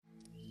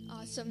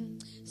Awesome.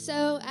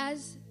 So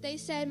as they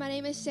said, my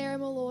name is Sarah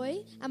Malloy.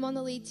 I'm on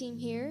the lead team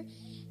here.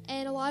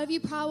 And a lot of you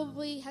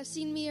probably have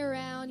seen me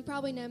around. You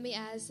probably know me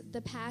as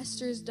the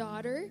pastor's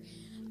daughter.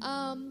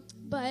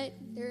 But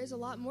there is a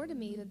lot more to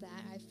me than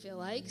that, I feel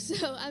like.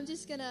 So I'm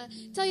just going to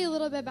tell you a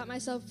little bit about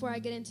myself before I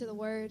get into the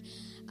word.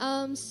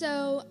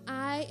 So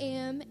I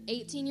am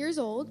 18 years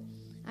old.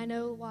 I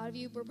know a lot of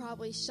you were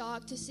probably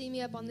shocked to see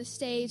me up on the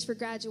stage for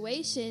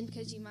graduation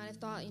because you might have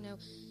thought,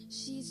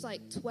 she's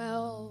like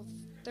 12,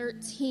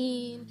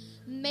 13,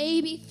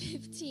 maybe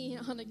 15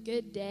 on a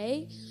good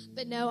day.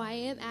 But no, I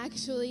am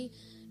actually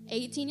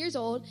 18 years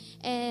old,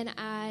 and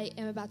I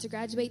am about to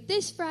graduate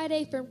this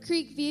Friday from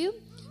Creekview.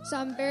 So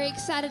I'm very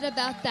excited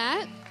about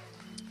that.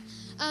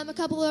 A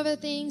couple of other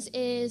things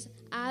is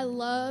I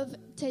love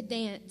to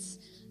dance.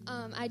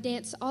 I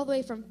danced all the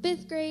way from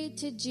 5th grade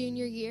to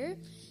junior year.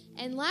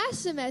 And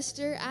last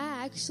semester,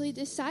 I actually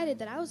decided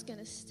that I was going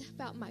to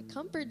step out my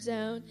comfort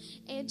zone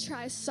and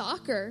try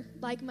soccer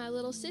like my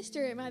little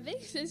sister and my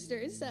big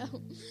sister.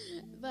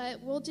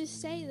 But we'll just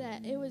say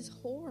that it was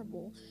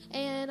horrible.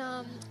 And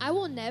I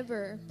will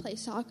never play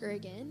soccer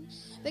again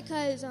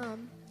because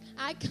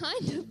I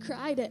kind of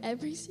cried at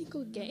every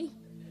single game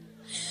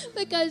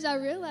because I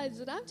realized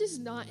that I'm just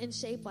not in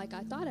shape like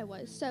I thought I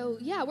was. So,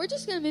 yeah, we're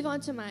just going to move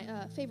on to my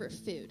favorite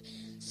food.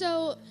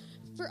 So,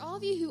 for all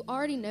of you who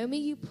already know me,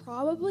 you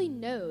probably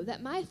know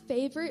that my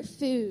favorite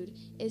food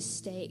is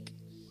steak.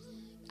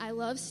 I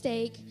love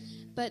steak,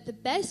 but the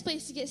best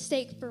place to get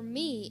steak for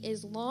me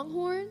is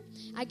Longhorn.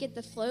 I get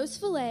the Flo's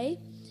filet.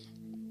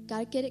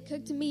 Gotta get it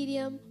cooked to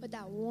medium with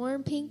that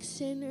warm pink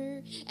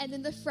center, and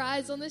then the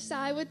fries on the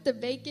side with the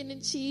bacon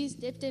and cheese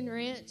dipped in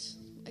ranch.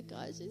 Oh my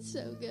gosh, it's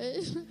so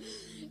good.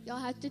 Y'all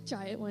have to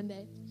try it one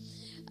day.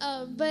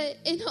 But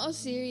in all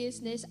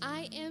seriousness,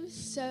 I am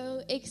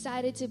so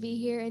excited to be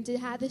here and to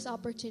have this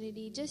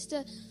opportunity just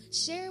to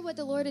share what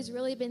the Lord has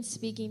really been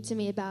speaking to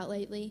me about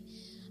lately.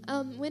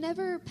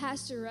 Whenever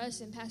Pastor Russ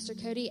and Pastor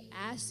Cody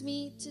asked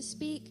me to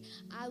speak,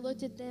 I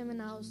looked at them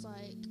and I was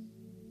like,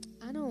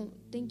 I don't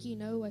think you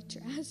know what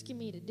you're asking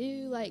me to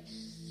do.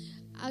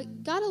 I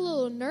got a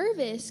little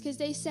nervous because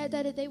they said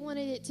that they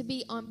wanted it to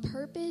be on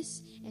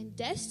purpose and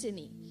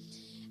destiny.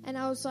 And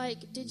I was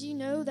like, did you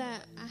know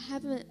that I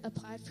haven't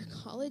applied for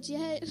college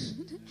yet?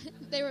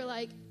 They were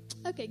like,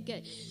 okay,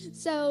 good.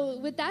 So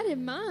with that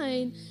in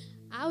mind,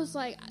 I was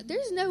like,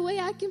 there's no way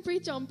I can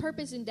preach on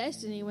purpose and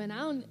destiny when I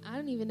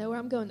don't even know where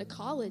I'm going to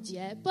college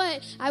yet.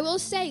 But I will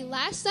say,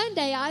 last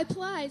Sunday I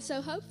applied,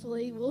 so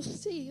hopefully we'll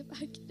see if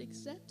I get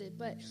accepted.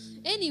 But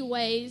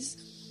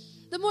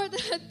anyways, the more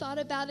that I thought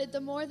about it,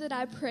 the more that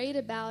I prayed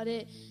about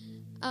it,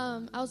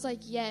 I was like,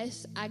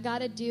 yes, I got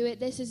to do it.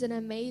 This is an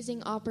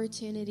amazing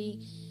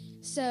opportunity.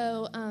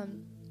 So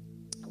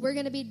we're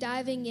going to be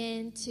diving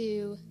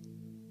into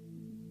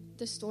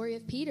the story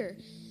of Peter.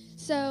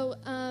 So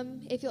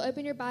if you'll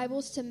open your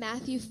Bibles to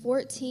Matthew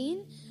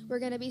 14, we're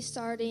going to be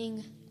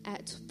starting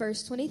at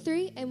verse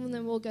 23, and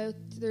then we'll go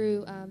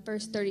through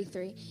verse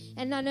 33.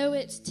 And I know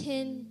it's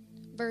 10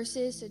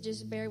 verses, so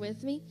just bear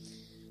with me.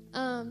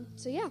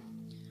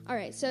 All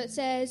right, so it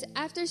says,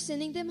 after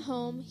sending them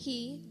home,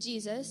 he,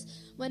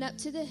 Jesus, went up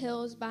to the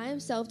hills by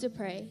himself to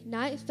pray.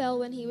 Night fell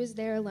when he was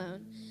there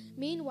alone.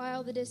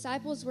 Meanwhile, the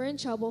disciples were in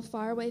trouble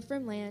far away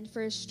from land,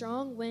 for a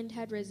strong wind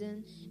had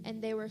risen,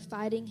 and they were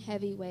fighting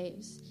heavy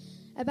waves.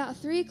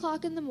 About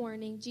 3:00 in the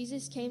morning,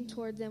 Jesus came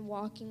toward them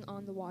walking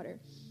on the water.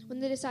 When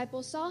the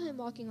disciples saw him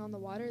walking on the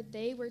water,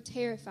 they were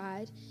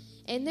terrified.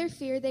 In their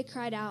fear, they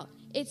cried out,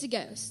 "It's a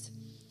ghost."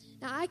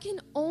 Now, I can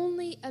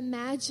only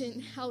imagine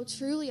how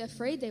truly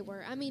afraid they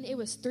were. I mean, it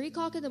was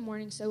 3:00 in the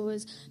morning, so it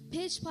was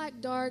pitch black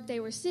dark. They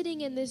were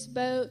sitting in this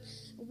boat.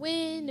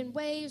 Wind and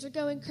waves are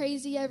going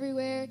crazy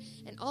everywhere.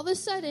 And all of a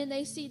sudden,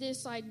 they see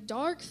this,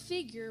 dark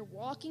figure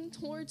walking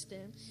towards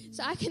them.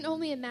 So I can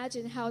only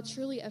imagine how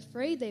truly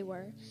afraid they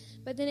were.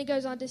 But then it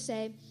goes on to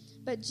say,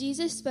 but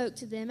Jesus spoke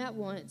to them at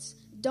once.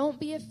 "Don't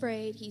be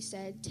afraid," he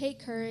said. "Take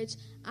courage.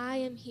 I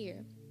am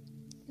here."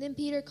 Then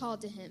Peter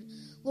called to him,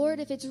 "Lord,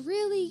 if it's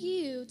really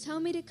you, tell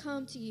me to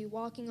come to you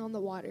walking on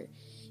the water."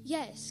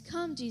 "Yes,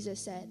 come,"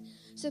 Jesus said.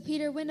 So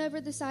Peter went over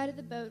the side of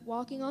the boat,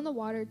 walking on the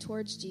water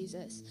towards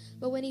Jesus.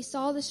 But when he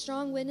saw the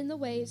strong wind and the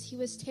waves, he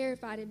was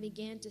terrified and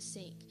began to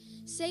sink.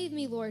 "Save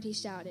me, Lord," he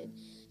shouted.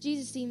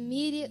 Jesus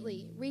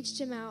immediately reached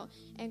him out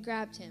and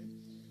grabbed him.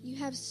 "You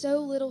have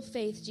so little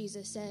faith,"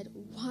 Jesus said.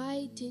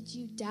 "Why did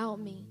you doubt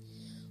me?"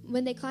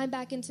 When they climbed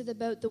back into the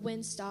boat, the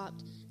wind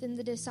stopped. Then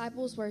the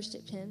disciples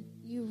worshipped him.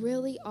 "You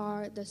really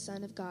are the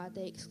Son of God,"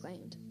 they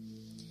exclaimed.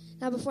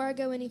 Now, before I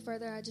go any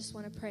further, I just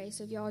want to pray.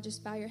 So if y'all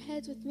just bow your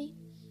heads with me.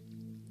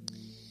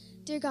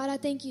 Dear God, I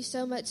thank you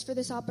so much for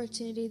this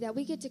opportunity that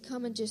we get to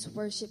come and just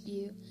worship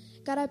you.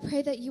 God, I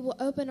pray that you will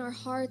open our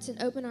hearts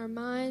and open our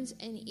minds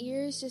and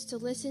ears just to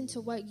listen to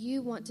what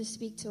you want to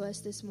speak to us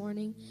this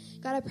morning.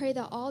 God, I pray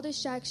that all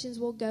distractions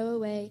will go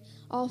away.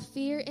 All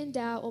fear and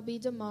doubt will be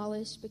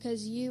demolished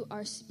because you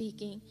are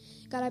speaking.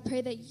 God, I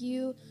pray that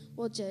you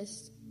will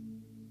just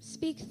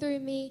Speak through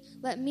me.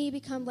 Let me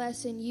become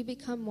less and you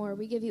become more.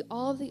 We give you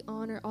all of the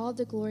honor, all of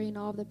the glory, and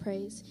all of the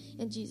praise.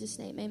 In Jesus'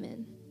 name,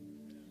 amen.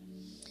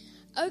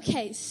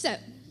 Okay, so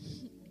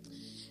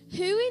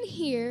who in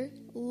here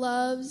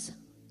loves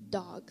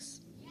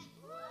dogs?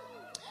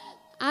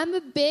 I'm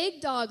a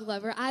big dog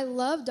lover. I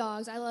love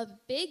dogs. I love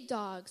big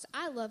dogs.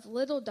 I love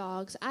little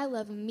dogs. I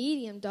love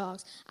medium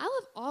dogs. I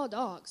love all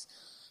dogs.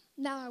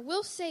 Now, I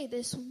will say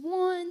this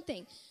one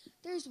thing.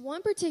 There's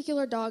one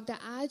particular dog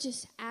that I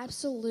just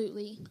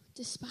absolutely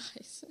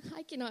despise.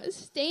 I cannot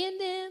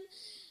stand them.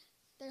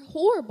 They're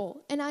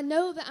horrible. And I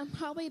know that I'm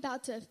probably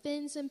about to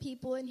offend some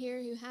people in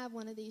here who have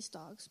one of these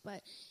dogs,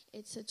 but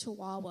it's a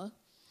Chihuahua.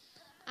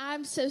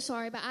 I'm so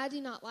sorry, but I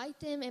do not like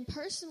them. And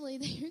personally,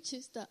 they're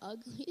just the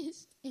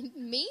ugliest and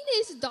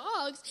meanest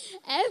dogs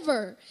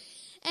ever.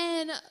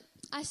 And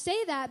I say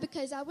that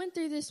because I went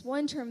through this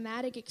one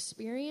traumatic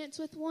experience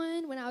with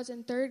one when I was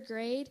in 3rd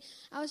grade.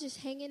 I was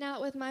just hanging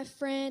out with my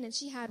friend, and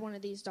she had one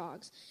of these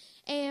dogs.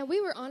 And we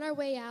were on our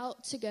way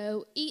out to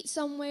go eat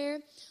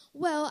somewhere.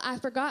 Well, I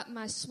forgot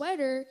my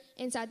sweater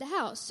inside the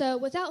house. So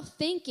without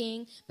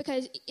thinking,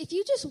 because if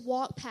you just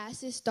walk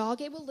past this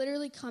dog, it will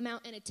literally come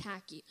out and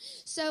attack you.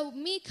 So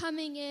me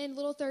coming in,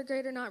 little 3rd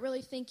grader, not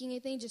really thinking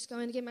anything, just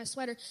going to get my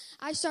sweater,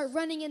 I start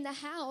running in the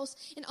house,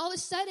 and all of a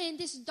sudden,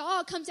 this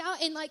dog comes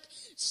out and, like,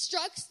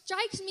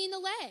 strikes me in the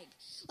leg,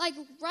 like,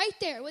 right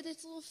there with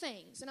its little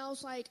fangs. And I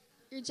was like,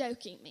 you're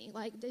joking me.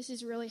 Like,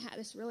 this really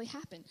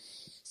happened.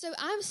 So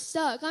I'm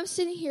stuck. I'm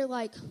sitting here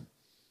like,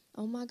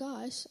 oh my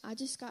gosh, I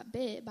just got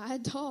bit by a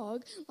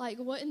dog. Like,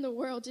 what in the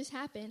world just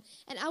happened?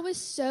 And I was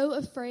so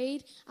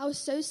afraid. I was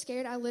so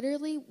scared. I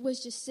literally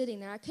was just sitting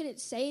there. I couldn't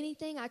say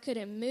anything. I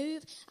couldn't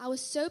move. I was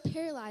so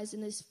paralyzed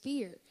in this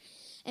fear.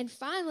 And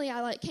finally,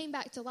 I came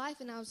back to life,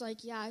 and I was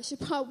like, yeah, I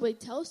should probably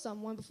tell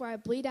someone before I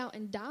bleed out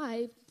and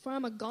die, before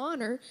I'm a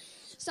goner.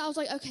 So I was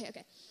like, okay.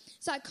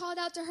 So I called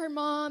out to her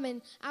mom,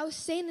 and I was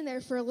standing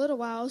there for a little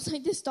while. I was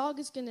like, this dog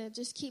is going to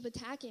just keep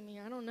attacking me.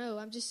 I don't know.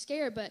 I'm just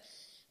scared. But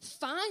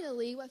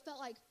finally, what felt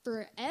like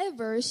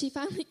forever, she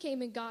finally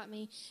came and got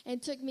me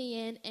and took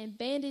me in and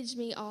bandaged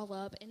me all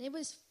up. And it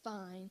was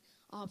fine,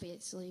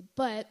 obviously.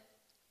 But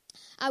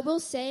I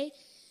will say,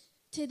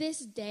 to this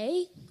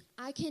day,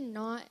 I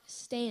cannot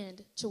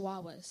stand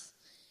Chihuahuas.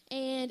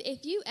 And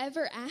if you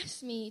ever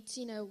ask me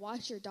to,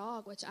 watch your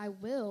dog, which I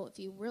will if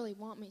you really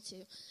want me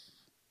to,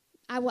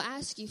 I will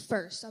ask you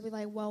first. I'll be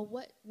like, well,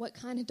 what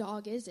kind of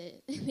dog is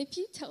it? And if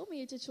you tell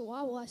me it's a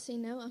Chihuahua, I say,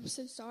 no, I'm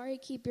so sorry.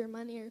 Keep your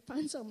money or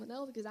find someone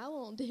else because I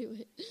won't do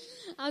it.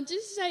 I'm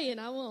just saying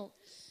I won't.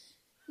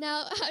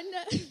 Now,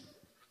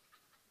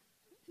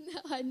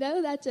 I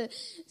know that's a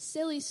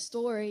silly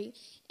story,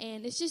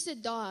 and it's just a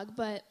dog,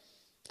 but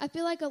I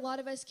feel like a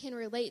lot of us can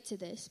relate to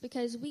this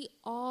because we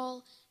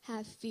all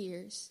have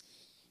fears,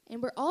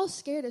 and we're all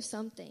scared of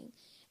something.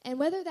 And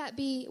whether that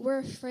be we're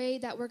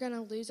afraid that we're going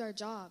to lose our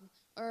job,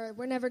 or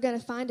we're never going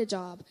to find a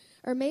job.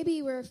 Or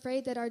maybe we're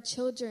afraid that our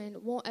children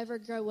won't ever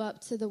grow up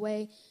to the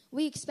way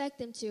we expect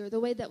them to or the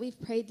way that we've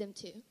prayed them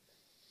to.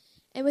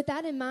 And with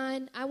that in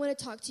mind, I want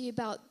to talk to you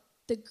about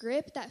the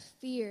grip that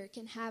fear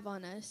can have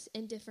on us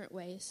in different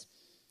ways.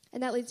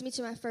 And that leads me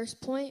to my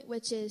first point,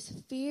 which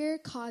is fear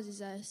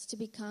causes us to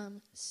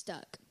become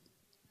stuck.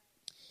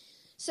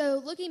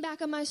 So looking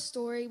back on my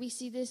story, we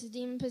see this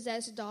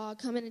demon-possessed dog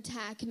come and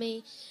attack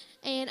me.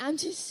 And I'm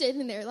just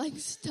sitting there like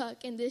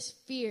stuck in this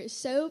fear,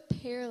 so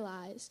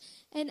paralyzed.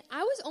 And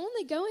I was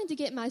only going to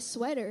get my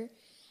sweater.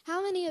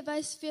 How many of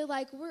us feel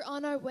like we're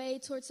on our way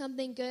towards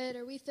something good,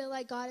 or we feel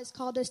like God has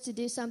called us to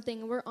do something,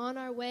 and we're on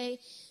our way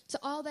to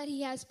all that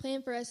he has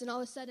planned for us, and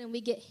all of a sudden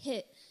we get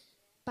hit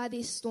by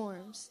these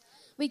storms.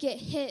 We get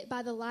hit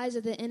by the lies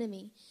of the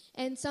enemy.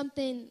 And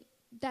something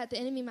that the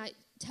enemy might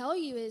tell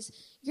you is,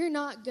 you're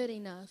not good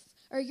enough,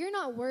 or you're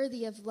not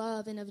worthy of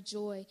love and of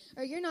joy,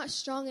 or you're not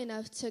strong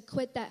enough to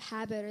quit that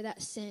habit or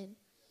that sin.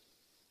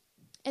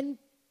 And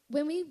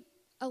when we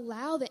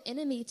allow the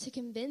enemy to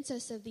convince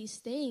us of these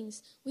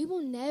things, we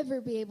will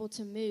never be able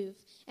to move,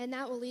 and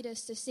that will lead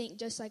us to sink,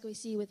 just like we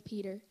see with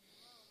Peter.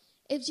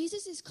 If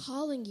Jesus is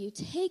calling you,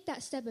 take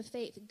that step of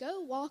faith.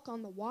 Go walk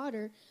on the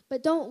water,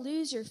 but don't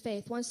lose your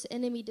faith once the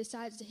enemy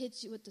decides to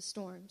hit you with the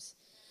storms.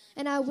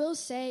 And I will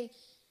say,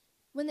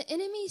 when the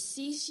enemy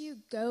sees you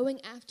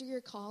going after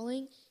your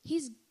calling,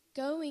 he's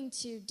going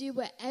to do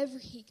whatever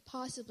he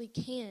possibly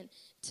can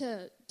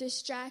to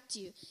distract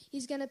you.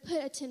 He's going to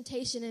put a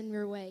temptation in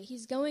your way.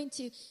 He's going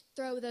to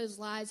throw those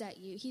lies at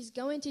you. He's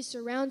going to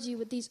surround you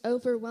with these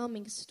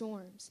overwhelming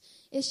storms.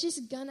 It's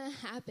just going to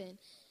happen.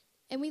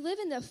 And we live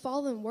in a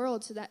fallen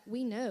world, so that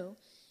we know.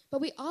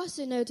 But we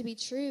also know to be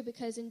true,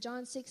 because in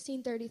John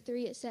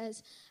 16:33 it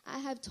says, I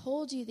have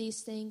told you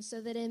these things so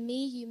that in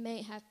me you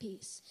may have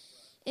peace.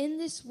 In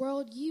this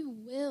world, you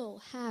will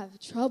have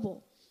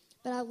trouble.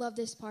 But I love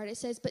this part. It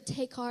says, but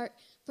take heart,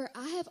 for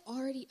I have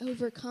already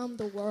overcome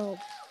the world.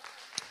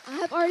 I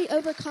have already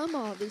overcome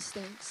all these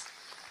things.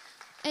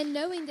 And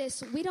knowing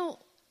this, we don't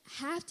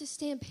have to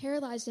stand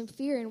paralyzed in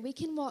fear, and we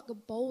can walk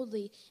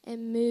boldly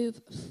and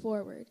move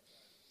forward.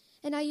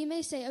 And now you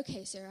may say,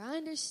 okay, Sarah, I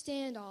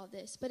understand all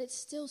this, but it's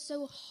still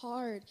so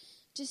hard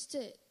just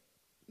to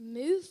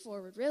move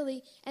forward,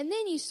 really. And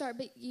then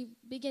you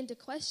begin to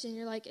question.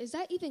 You're like, is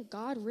that even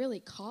God really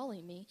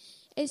calling me?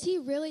 Is he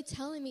really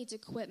telling me to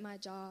quit my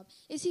job?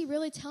 Is he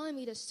really telling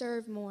me to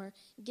serve more,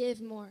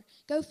 give more,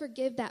 go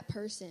forgive that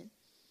person?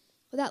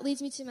 Well, that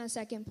leads me to my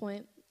second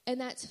point, and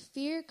that's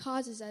fear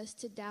causes us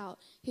to doubt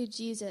who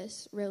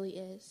Jesus really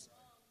is.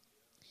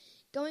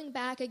 Going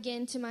back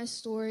again to my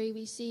story,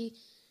 we see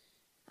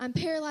I'm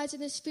paralyzed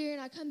in this fear,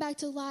 and I come back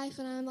to life,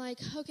 and I'm like,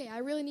 okay, I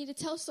really need to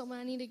tell someone.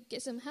 I need to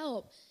get some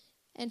help.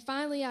 And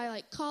finally,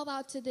 I call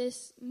out to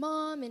this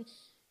mom, and it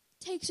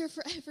takes her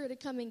forever to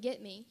come and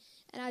get me.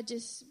 And I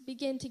just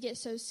begin to get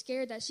so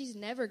scared that she's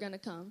never going to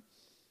come.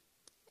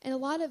 And a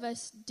lot of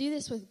us do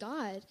this with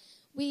God.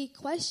 We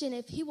question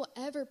if he will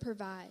ever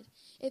provide,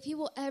 if he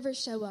will ever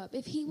show up,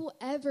 if he will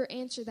ever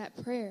answer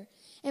that prayer.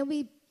 And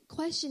we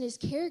question his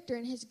character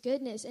and his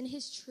goodness and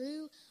his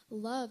true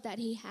love that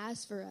he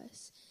has for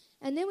us.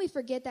 And then we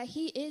forget that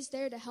he is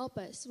there to help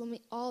us when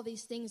all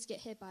these things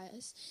get hit by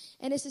us.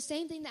 And it's the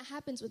same thing that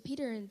happens with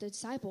Peter and the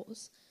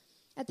disciples.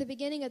 At the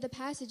beginning of the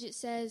passage, it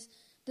says,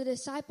 the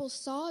disciples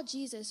saw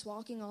Jesus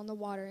walking on the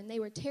water, and they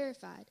were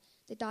terrified.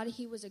 They thought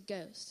he was a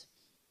ghost.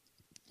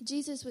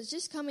 Jesus was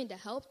just coming to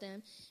help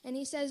them, and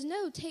he says,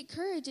 no, take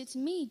courage, it's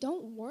me,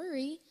 don't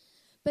worry.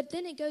 But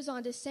then it goes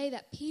on to say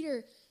that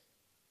Peter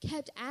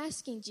kept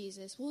asking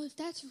Jesus, well, if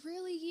that's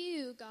really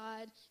you,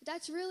 God, if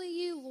that's really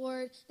you,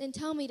 Lord, then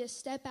tell me to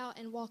step out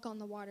and walk on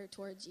the water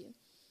towards you.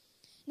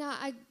 Now,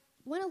 I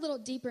went a little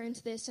deeper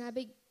into this, and I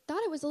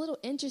thought it was a little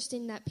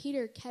interesting that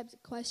Peter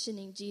kept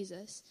questioning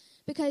Jesus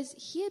because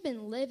he had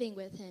been living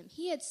with him.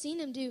 He had seen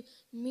him do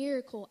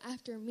miracle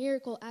after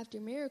miracle after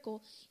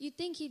miracle. You'd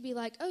think he'd be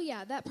like, oh,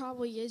 yeah, that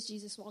probably is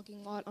Jesus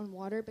walking on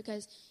water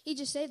because he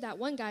just saved that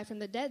one guy from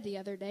the dead the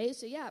other day,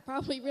 so yeah, it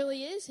probably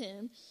really is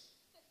him.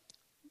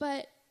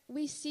 But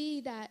we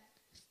see that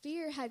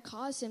fear had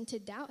caused him to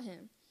doubt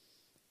him.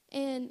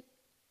 And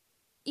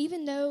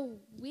even though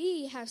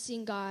we have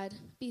seen God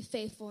be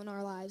faithful in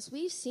our lives,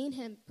 we've seen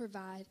him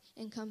provide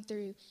and come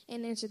through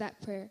and answer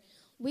that prayer,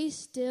 we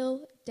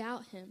still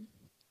doubt him.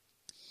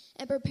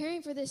 And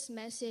preparing for this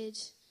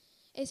message,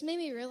 it's made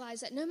me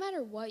realize that no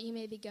matter what you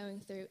may be going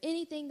through,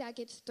 anything that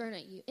gets thrown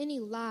at you, any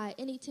lie,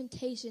 any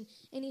temptation,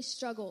 any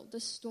struggle, the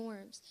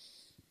storms,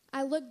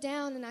 I look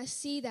down and I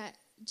see that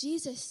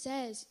Jesus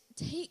says,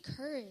 take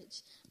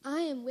courage.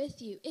 I am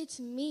with you. It's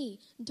me.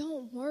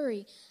 Don't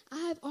worry.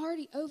 I have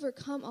already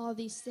overcome all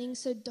these things,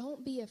 so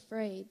don't be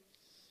afraid.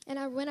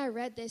 And when I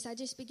read this, I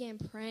just began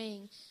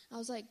praying. I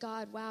was like,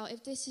 God, wow,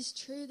 if this is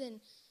true,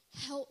 then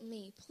help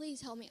me.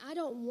 Please help me. I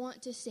don't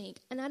want to sink,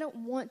 and I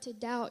don't want to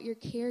doubt your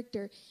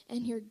character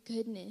and your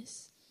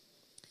goodness.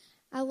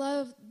 I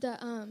love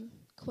the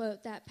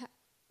quote that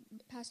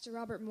Pastor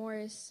Robert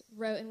Morris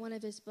wrote in one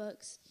of his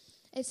books.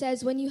 It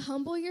says, when you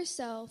humble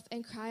yourself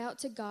and cry out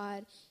to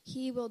God,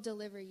 he will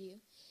deliver you.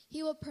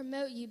 He will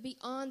promote you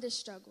beyond the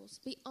struggles,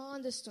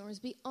 beyond the storms,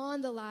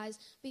 beyond the lies,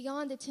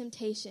 beyond the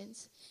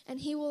temptations. And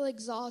he will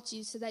exalt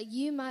you so that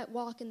you might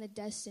walk in the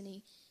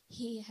destiny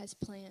he has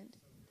planned.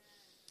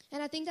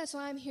 And I think that's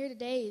why I'm here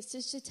today, is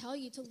just to tell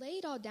you to lay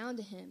it all down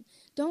to him.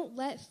 Don't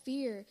let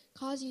fear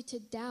cause you to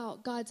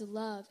doubt God's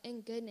love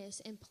and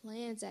goodness and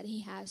plans that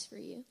he has for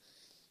you.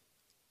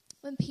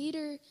 When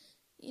Peter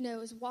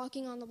is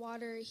walking on the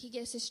water, he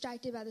gets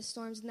distracted by the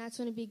storms, and that's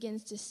when he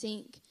begins to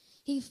sink.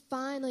 He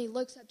finally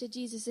looks up to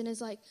Jesus and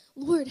is like,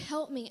 Lord,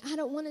 help me. I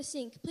don't want to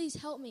sink. Please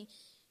help me.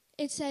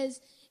 It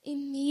says,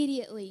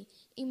 immediately,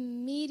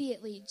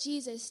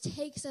 Jesus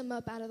takes him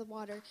up out of the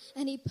water,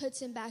 and he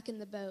puts him back in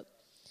the boat.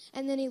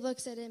 And then he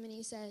looks at him and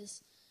he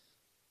says,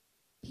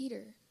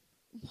 Peter,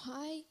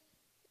 why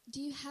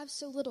do you have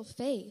so little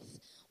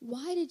faith?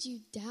 Why did you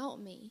doubt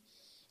me?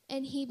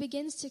 And he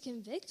begins to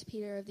convict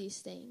Peter of these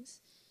things.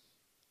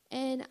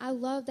 And I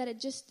love that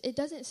it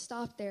doesn't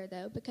stop there,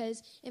 though,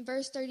 because in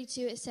verse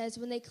 32 it says,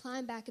 when they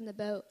climbed back in the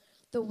boat,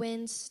 the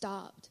wind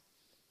stopped.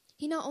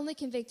 He not only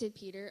convicted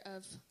Peter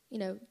of,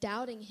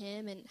 doubting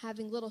him and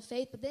having little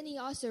faith, but then he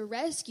also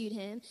rescued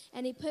him,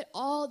 and he put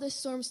all the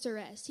storms to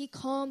rest. He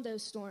calmed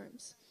those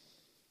storms.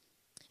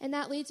 And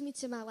that leads me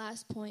to my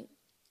last point,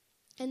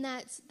 and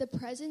that's the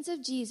presence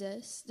of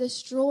Jesus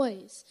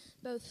destroys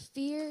both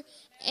fear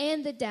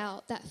and the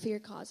doubt that fear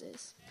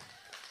causes.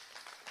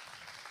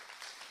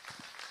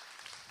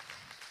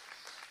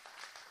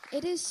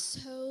 It is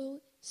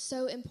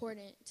so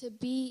important to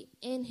be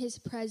in his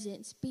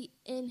presence, be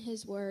in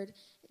his word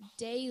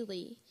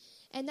daily.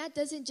 And that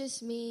doesn't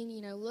just mean,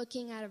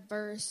 looking at a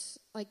verse,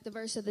 like the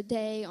verse of the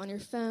day on your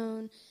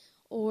phone,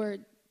 or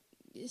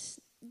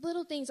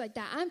little things like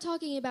that. I'm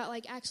talking about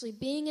actually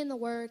being in the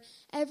word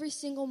every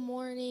single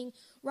morning,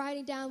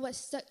 writing down what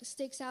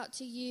sticks out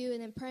to you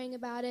and then praying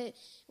about it,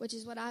 which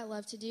is what I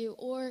love to do,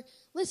 or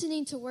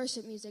listening to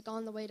worship music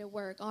on the way to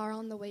work or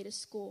on the way to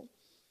school.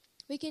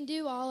 We can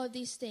do all of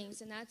these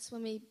things, and that's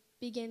when we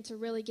begin to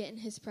really get in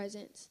his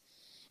presence.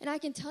 And I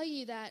can tell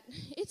you that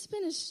it's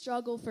been a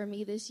struggle for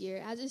me this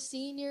year. As a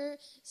senior,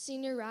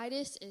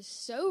 senioritis is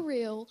so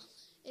real.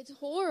 It's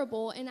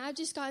horrible. And I've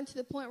just gotten to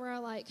the point where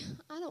I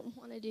don't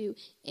want to do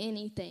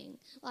anything,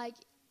 like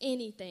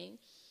anything.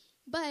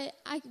 But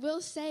I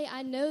will say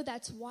I know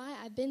that's why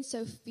I've been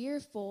so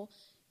fearful.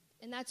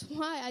 And that's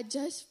why I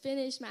just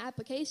finished my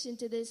application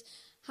to this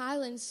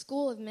Highlands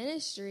School of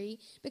Ministry,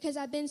 because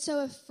I've been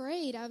so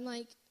afraid. I'm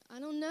like, I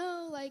don't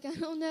know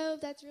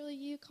if that's really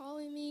you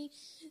calling me.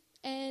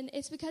 And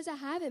it's because I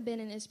haven't been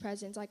in his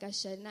presence like I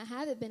should, and I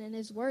haven't been in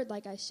his word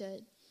like I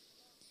should.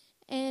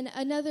 And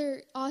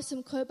another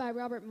awesome quote by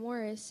Robert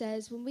Morris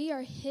says, when we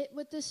are hit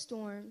with the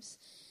storms,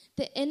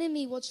 the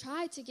enemy will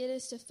try to get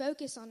us to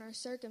focus on our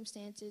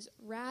circumstances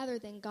rather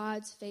than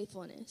God's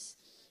faithfulness.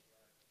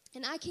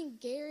 And I can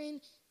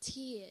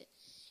guarantee it.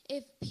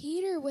 If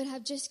Peter would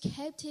have just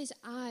kept his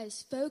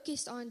eyes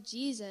focused on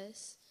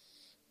Jesus,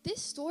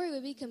 this story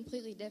would be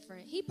completely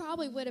different. He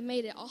probably would have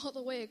made it all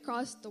the way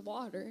across the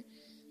water.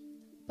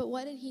 But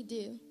what did he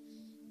do?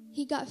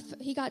 He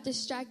got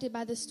distracted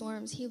by the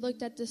storms. He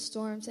looked at the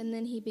storms, and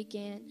then he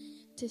began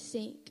to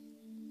sink.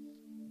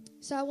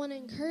 So I want to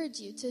encourage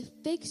you to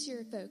fix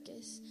your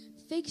focus.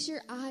 Fix your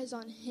eyes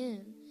on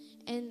him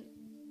and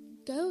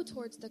go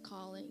towards the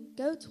calling.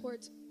 Go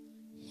towards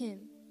him.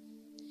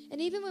 And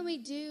even when we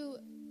do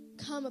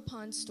come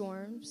upon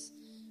storms,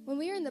 when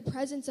we are in the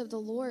presence of the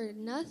Lord,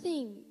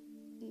 nothing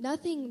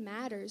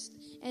matters.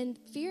 And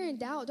fear and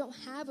doubt don't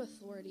have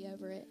authority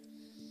over it.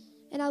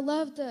 And I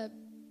love the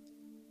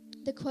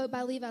quote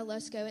by Levi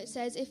Lusko. It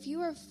says, if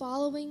you are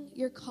following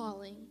your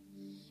calling,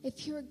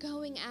 if you are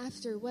going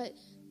after what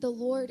the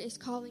Lord is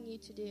calling you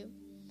to do,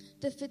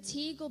 the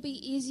fatigue will be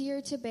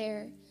easier to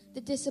bear, the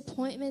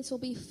disappointments will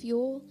be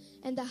fuel,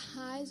 and the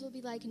highs will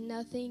be like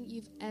nothing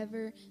you've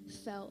ever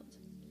felt.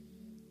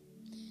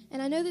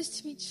 And I know this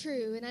to be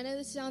true, and I know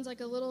this sounds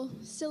like a little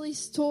silly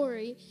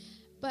story,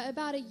 but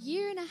about 1.5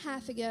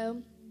 years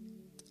ago,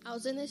 I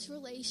was in this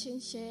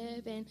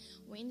relationship, and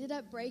we ended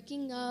up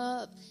breaking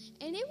up,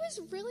 and it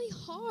was really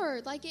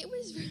hard. Like, it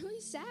was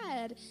really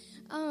sad.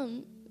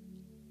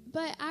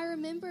 But I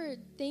remember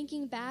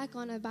thinking back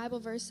on a Bible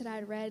verse that I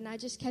had read, and I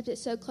just kept it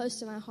so close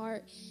to my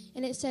heart.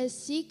 And it says,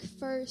 seek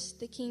first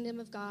the kingdom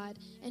of God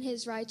and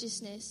his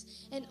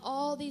righteousness, and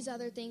all these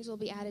other things will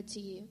be added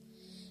to you.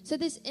 So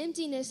this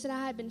emptiness that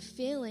I had been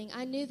feeling,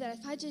 I knew that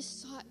if I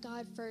just sought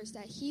God first,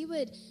 that he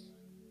would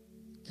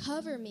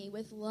cover me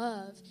with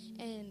love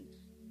and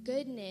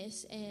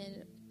goodness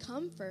and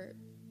comfort.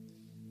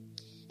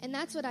 And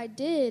that's what I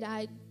did.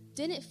 I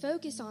didn't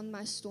focus on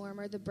my storm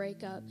or the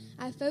breakup.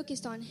 I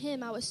focused on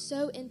him. I was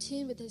so in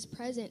tune with his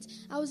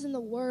presence. I was in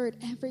the word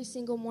every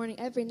single morning,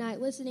 every night,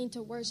 listening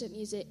to worship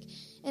music.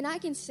 And I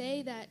can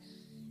say that,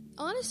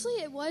 honestly,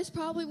 it was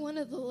probably one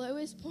of the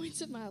lowest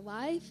points of my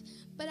life,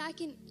 but I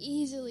can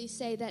easily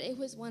say that it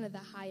was one of the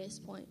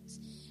highest points.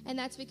 And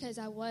that's because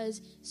I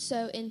was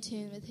so in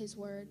tune with his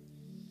word.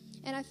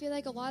 And I feel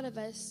like a lot of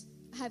us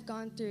have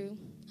gone through,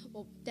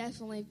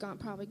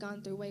 probably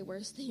gone through way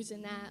worse things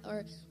than that,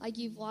 or like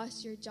you've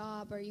lost your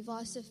job, or you've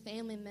lost a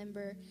family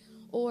member,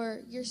 or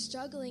you're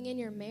struggling in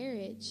your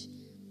marriage.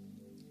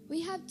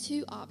 We have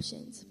two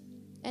options,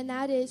 and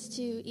that is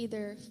to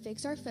either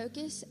fix our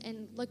focus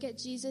and look at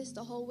Jesus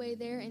the whole way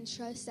there and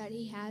trust that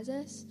he has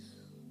us,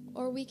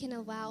 or we can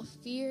allow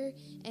fear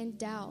and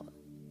doubt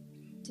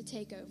to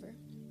take over.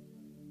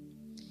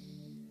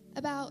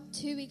 About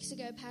 2 weeks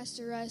ago,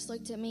 Pastor Russ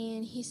looked at me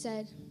and he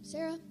said,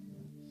 Sarah,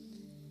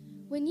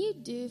 when you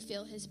do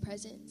feel his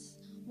presence,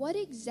 what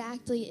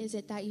exactly is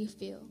it that you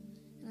feel?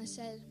 And I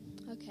said,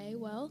 okay,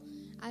 well,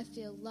 I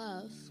feel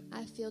love,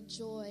 I feel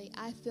joy,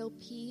 I feel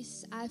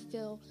peace, I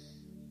feel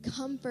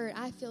comfort,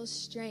 I feel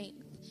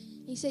strength.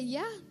 He said,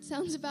 yeah,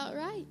 sounds about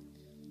right.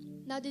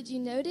 Now, did you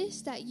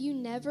notice that you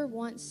never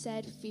once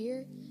said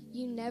fear?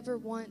 You never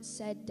once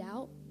said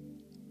doubt?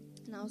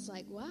 And I was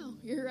like, wow,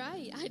 you're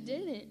right, I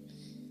didn't.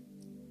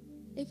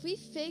 If we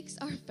fix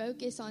our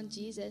focus on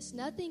Jesus,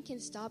 nothing can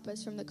stop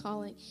us from the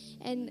calling.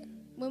 And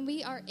when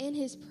we are in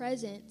his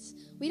presence,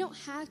 we don't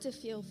have to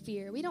feel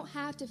fear. We don't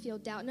have to feel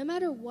doubt, no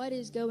matter what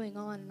is going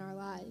on in our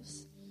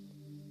lives.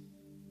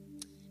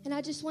 And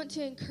I just want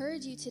to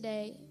encourage you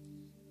today,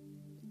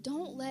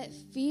 don't let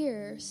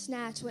fear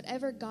snatch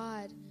whatever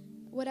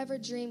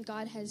dream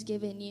God has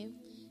given you.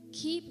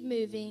 Keep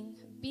moving.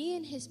 Be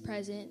in his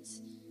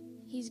presence.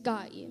 He's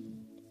got you.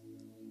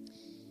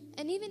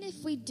 And even if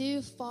we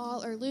do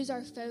fall or lose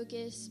our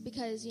focus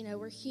because,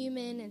 we're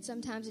human and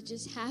sometimes it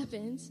just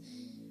happens,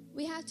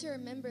 we have to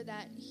remember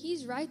that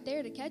he's right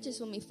there to catch us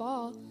when we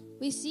fall.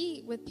 We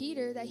see with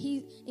Peter that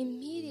he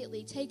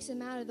immediately takes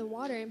him out of the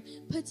water and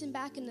puts him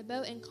back in the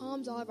boat and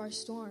calms all of our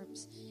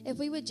storms. If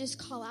we would just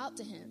call out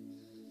to him.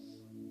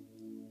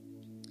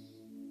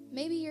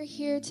 Maybe you're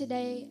here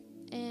today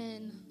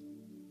and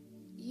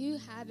you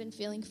have been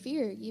feeling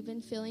fear. You've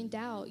been feeling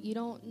doubt. You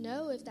don't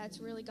know if that's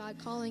really God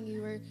calling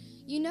you, or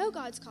you know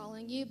God's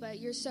calling you, but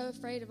you're so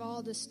afraid of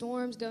all the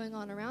storms going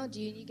on around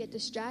you and you get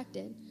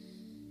distracted.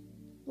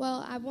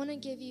 Well, I want to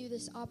give you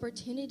this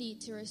opportunity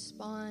to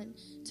respond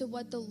to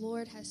what the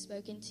Lord has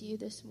spoken to you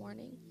this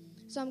morning.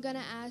 So I'm going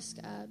to ask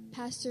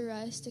Pastor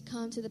Russ to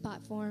come to the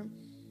platform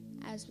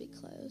as we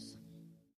close.